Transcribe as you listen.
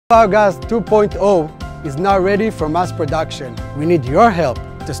Biogas 2.0 is now ready for mass production. We need your help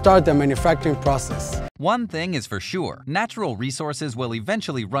to start the manufacturing process. One thing is for sure, natural resources will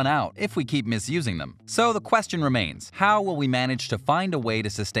eventually run out if we keep misusing them. So the question remains, how will we manage to find a way to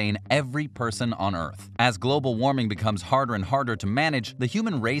sustain every person on Earth? As global warming becomes harder and harder to manage, the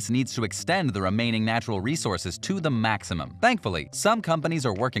human race needs to extend the remaining natural resources to the maximum. Thankfully, some companies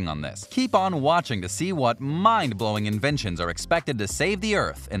are working on this. Keep on watching to see what mind-blowing inventions are expected to save the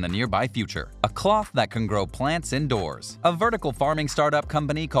Earth in the nearby future. A cloth that can grow plants indoors. A vertical farming startup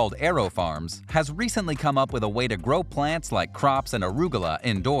company called Aero Farms has recently come up with a way to grow plants like crops and arugula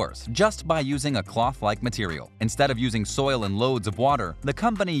indoors, just by using a cloth-like material. Instead of using soil and loads of water, the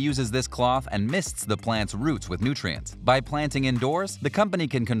company uses this cloth and mists the plant's roots with nutrients. By planting indoors, the company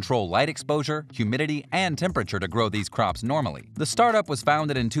can control light exposure, humidity, and temperature to grow these crops normally. The startup was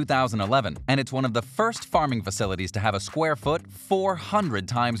founded in 2011, and it's one of the first farming facilities to have a square foot 400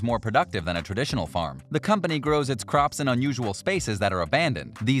 times more productive than a traditional farm. The company grows its crops in unusual spaces that are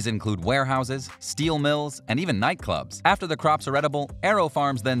abandoned. These include warehouses, steel mills, and even nightclubs. After the crops are edible, Aero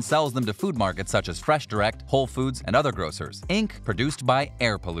Farms then sells them to food markets such as Fresh Direct, Whole Foods, and other grocers. Ink produced by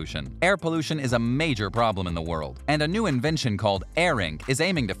air pollution. Air pollution is a major problem in the world, and a new invention called Air Ink is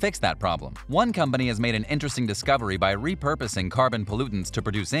aiming to fix that problem. One company has made an interesting discovery by repurposing carbon pollutants to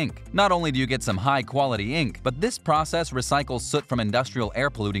produce ink. Not only do you get some high-quality ink, but this process recycles soot from industrial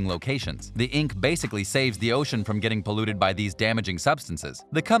air-polluting locations. The ink basically saves the ocean from getting polluted by these damaging substances.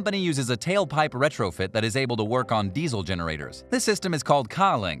 The company uses a tailpipe retrofit that is able to work on diesel generators. This system is called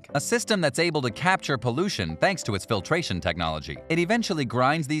Ink, a system that's able to capture pollution thanks to its filtration technology. It eventually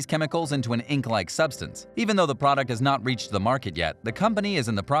grinds these chemicals into an ink-like substance. Even though the product has not reached the market yet, the company is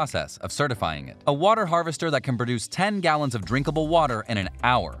in the process of certifying it. A water harvester that can produce 10 gallons of drinkable water in an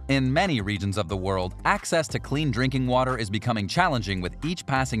hour. In many regions of the world, access to clean drinking water is becoming challenging with each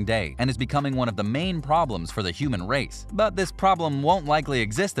passing day and is becoming one of the main problems for the human race. But this problem won't likely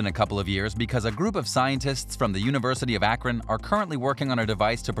exist in a couple of years because a group of scientists from the University of Akron are currently working on a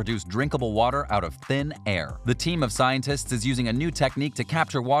device to produce drinkable water out of thin air. The team of scientists is using a new technique to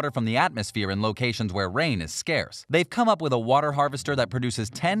capture water from the atmosphere in locations where rain is scarce. They've come up with a water harvester that produces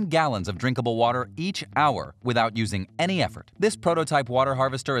 10 gallons of drinkable water each hour without using any effort. This prototype water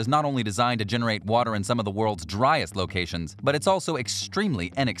harvester is not only designed to generate water in some of the world's driest locations, but it's also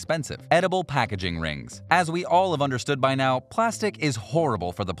extremely inexpensive. Edible packaging rings. As we all have understood by now, plastic is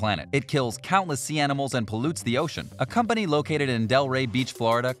horrible for the planet. It kills countless sea animals and pollutes the ocean. A company located in Delray Beach,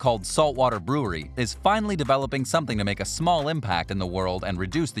 Florida called Saltwater Brewery is finally developing something to make a small impact in the world and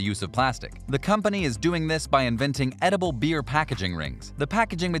reduce the use of plastic. The company is doing this by inventing edible beer packaging rings. The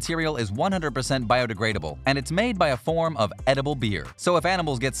packaging material is 100% biodegradable, and it's made by a form of edible beer. So if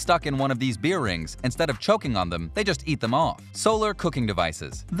animals get stuck in one of these beer rings, instead of choking on them, they just eat them off. Solar cooking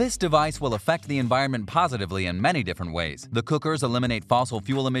devices. This device will affect the environment positively in many different ways. The cookers eliminate fossil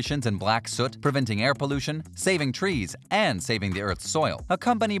fuel emissions and black soot, preventing air pollution, saving trees, and saving the Earth's soil. A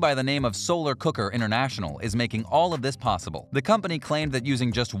company by the name of Solar Cooker International is making all of this possible. The company claimed that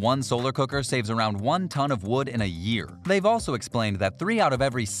using just one solar cooker saves around 1 ton of wood in a year. They've also explained that 3 out of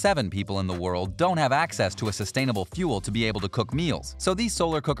every 7 people in the world don't have access to a sustainable fuel to be able to cook meals. So these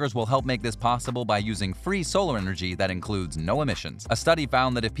solar cookers will help make this possible by using free solar energy that includes no emissions. A study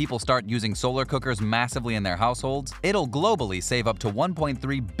found that if people start using solar cookers massively in their households, it'll globally save up to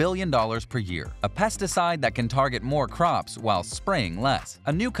 $1.3 billion per year. A pesticide that can target more crops while spraying less.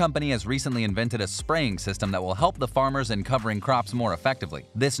 A new company has recently invented a spraying system that will help the farmers in covering crops more effectively.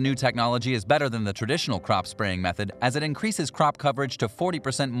 This new technology is better than the traditional crop spraying method as it increases crop coverage to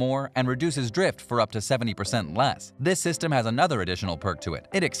 40% more and reduces drift for up to 70% less. This system has another additional perk to it.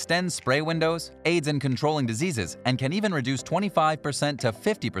 It extends spray windows, aids in controlling diseases, and can even reduce 25% to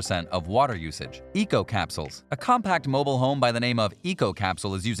 50% of water usage. Eco Capsules. A compact mobile home by the name of Eco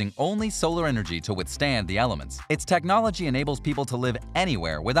Capsule is using only solar energy to withstand the elements. Its technology enables people to live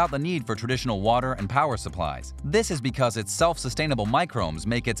anywhere without the need for traditional water and power supplies. This is because its self-sustainable micromes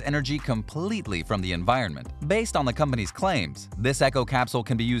make its energy completely from the environment. Based on the company's claims, this eco capsule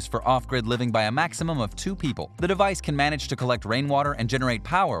can be used for off-grid living by a maximum of 2 people. The device can manage to collect rainwater and generate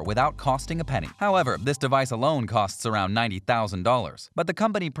power without costing a penny. However, this device alone costs around $90,000. But the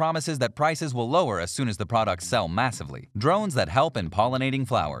company promises that prices will lower as soon as the products sell massively. Drones that help in pollinating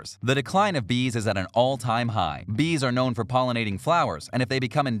flowers. The decline of bees is at an all-time high. Bees are known for pollinating flowers, and if they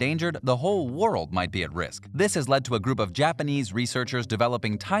become endangered, the whole world might be at risk. This has led to a group of Japanese researchers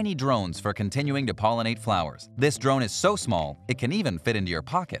developing tiny drones for continuing to pollinate flowers. This drone is so small, it can even fit into your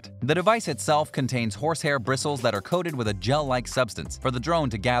pocket. The device itself contains horsehair bristles that are coated with a gel-like substance for the drone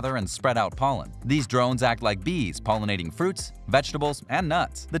to gather and spread out pollen. These drones act like bees, pollinating fruits, vegetables, and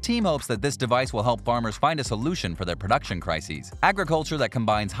nuts. The team hopes that this device will help farmers find a solution for their production crises. Agriculture that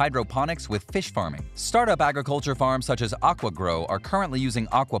combines hydroponics with fish farming. Startup agriculture farms such as AquaGrow are currently using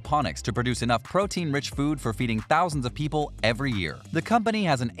aquaponics to produce enough protein-rich food for feeding thousands of people every year. The company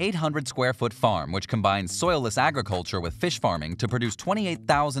has an 800-square-foot farm which combines soilless agriculture with fish farming to produce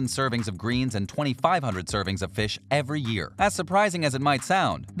 28,000 servings of greens and 2,500 servings of fish every year. As surprising as it might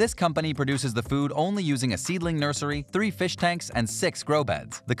sound, this company produces the food only using a seedling nursery, 3 fish tanks, and 6 grow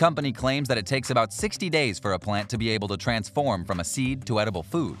beds. The company claims that it takes about 60 days for a plant to be able to transform from a seed to edible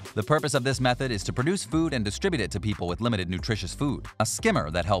food. The purpose of this method is to produce food and distribute it to people with limited nutritious food. A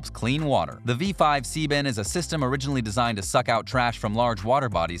skimmer that helps clean water. The V5 Seabin is a system originally designed to suck out trash from large water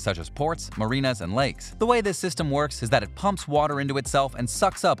bodies such as ports, marinas, and lakes. The way this system works is that it pumps water into itself and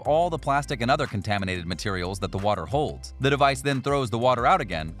sucks up all the plastic and other contaminated materials that the water holds. The device then throws the water out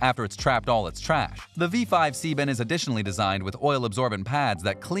again after it's trapped all its trash. The V5 Seabin is additionally designed with oil-absorbent pads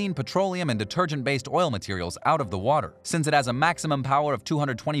that clean petroleum and detergent-based oil materials out of the water. Since it has a maximum power of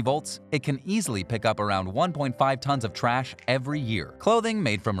 220 volts, it can easily pick up around 1.5 tons of trash every year. Clothing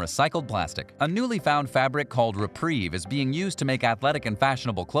made from recycled plastic. A newly found fabric called Reprieve is being used to make athletic and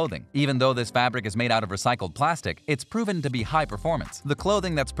fashionable clothing. Even though this fabric is made out of recycled plastic, it's proven to be high performance. The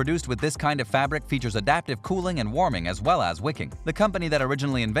clothing that's produced with this kind of fabric features adaptive cooling and warming as well as wicking. The company that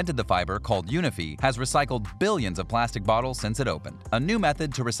originally invented the fiber, called Unifi, has recycled billions of plastic bottles since it opened. A new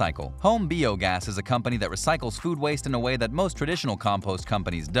method to recycle. Home Biogas is a company that recycles food waste in a way that most traditional compost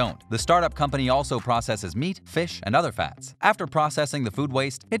companies don't. The startup company also processes meat, fish, and other fats. After processing the food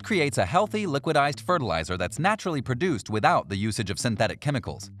waste, it creates a healthy, liquidized fertilizer that's naturally produced without the usage of synthetic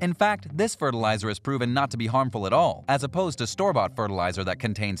chemicals. In fact, this fertilizer is proven not to be harmful at all, as opposed to store-bought fertilizer that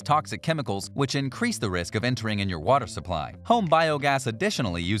contains toxic chemicals which increase the risk of entering in your water supply. Home Biogas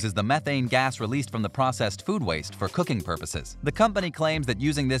additionally uses the methane gas released from the processed food waste for cooking purposes. The company claims that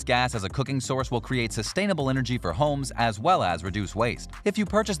using this gas as a cooking source will create sustainable energy for homes as well as reduce waste. If you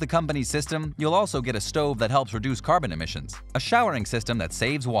purchase the company's system, you'll also get a stove that helps reduce carbon emissions. A showering system that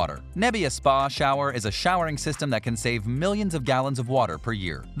saves water. Nebbia Spa Shower is a showering system that can save millions of gallons of water per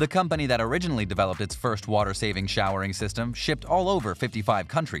year. The company that originally developed its first water-saving showering system shipped all over 55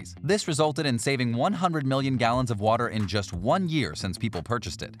 countries. This resulted in saving 100 million gallons of water in just 1 year since people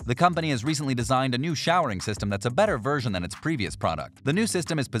purchased it. The company has recently designed a new showering system that's a better version than its previous product. The new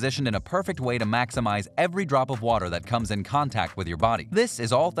system is positioned in a perfect way to maximize every drop of water that comes in contact with your body. This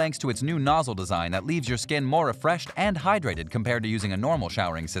is all thanks to its new nozzle design that leaves your skin more refreshed and hydrated compared to using a normal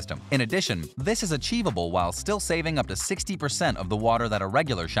showering system. In addition, this is achievable while still saving up to 60% of the water that a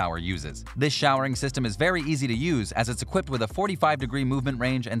regular shower uses. This showering system is very easy to use as it's equipped with a 45-degree movement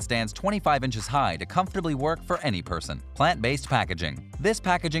range and stands 25 inches high to comfortably work for any person. Plant-based packaging. This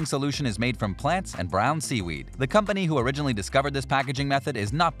packaging solution is made from plants and brown seaweed. The company who originally discovered this packaging method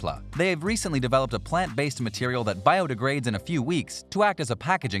is Notpla. They have recently developed a plant-based material that biodegrades in a few weeks to act as a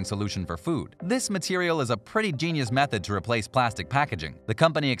packaging solution for food. This material is a pretty genius method to replace plastic packaging. The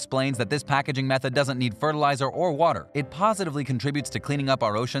company explains that this packaging method doesn't need fertilizer or water. It positively contributes to cleaning up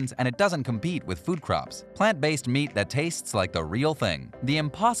our oceans and it doesn't compete with food crops. Plant-based meat that tastes like the real thing. The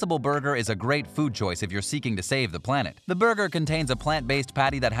Impossible Burger is a great food choice if you're seeking to save the planet. The burger contains a plant-based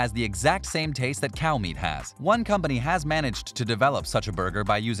patty that has the exact same taste that cow meat has. One company has managed to develop such a burger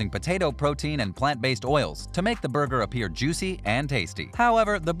by using potato protein and plant-based oils to make the burger appear juicy and tasty.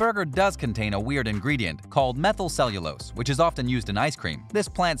 However, the burger does contain a weird ingredient called methylcellulose, which is often used in ice cream. This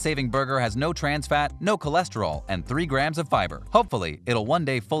plant-saving burger has no trans fat, no cholesterol, and 3 grams of fiber. Hopefully, it'll one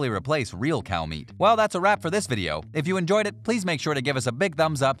day fully replace real cow meat. Well, that's a wrap for this video. If you enjoyed it, please make sure to give us a big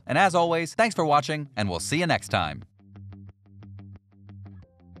thumbs up, and as always, thanks for watching, and we'll see you next time.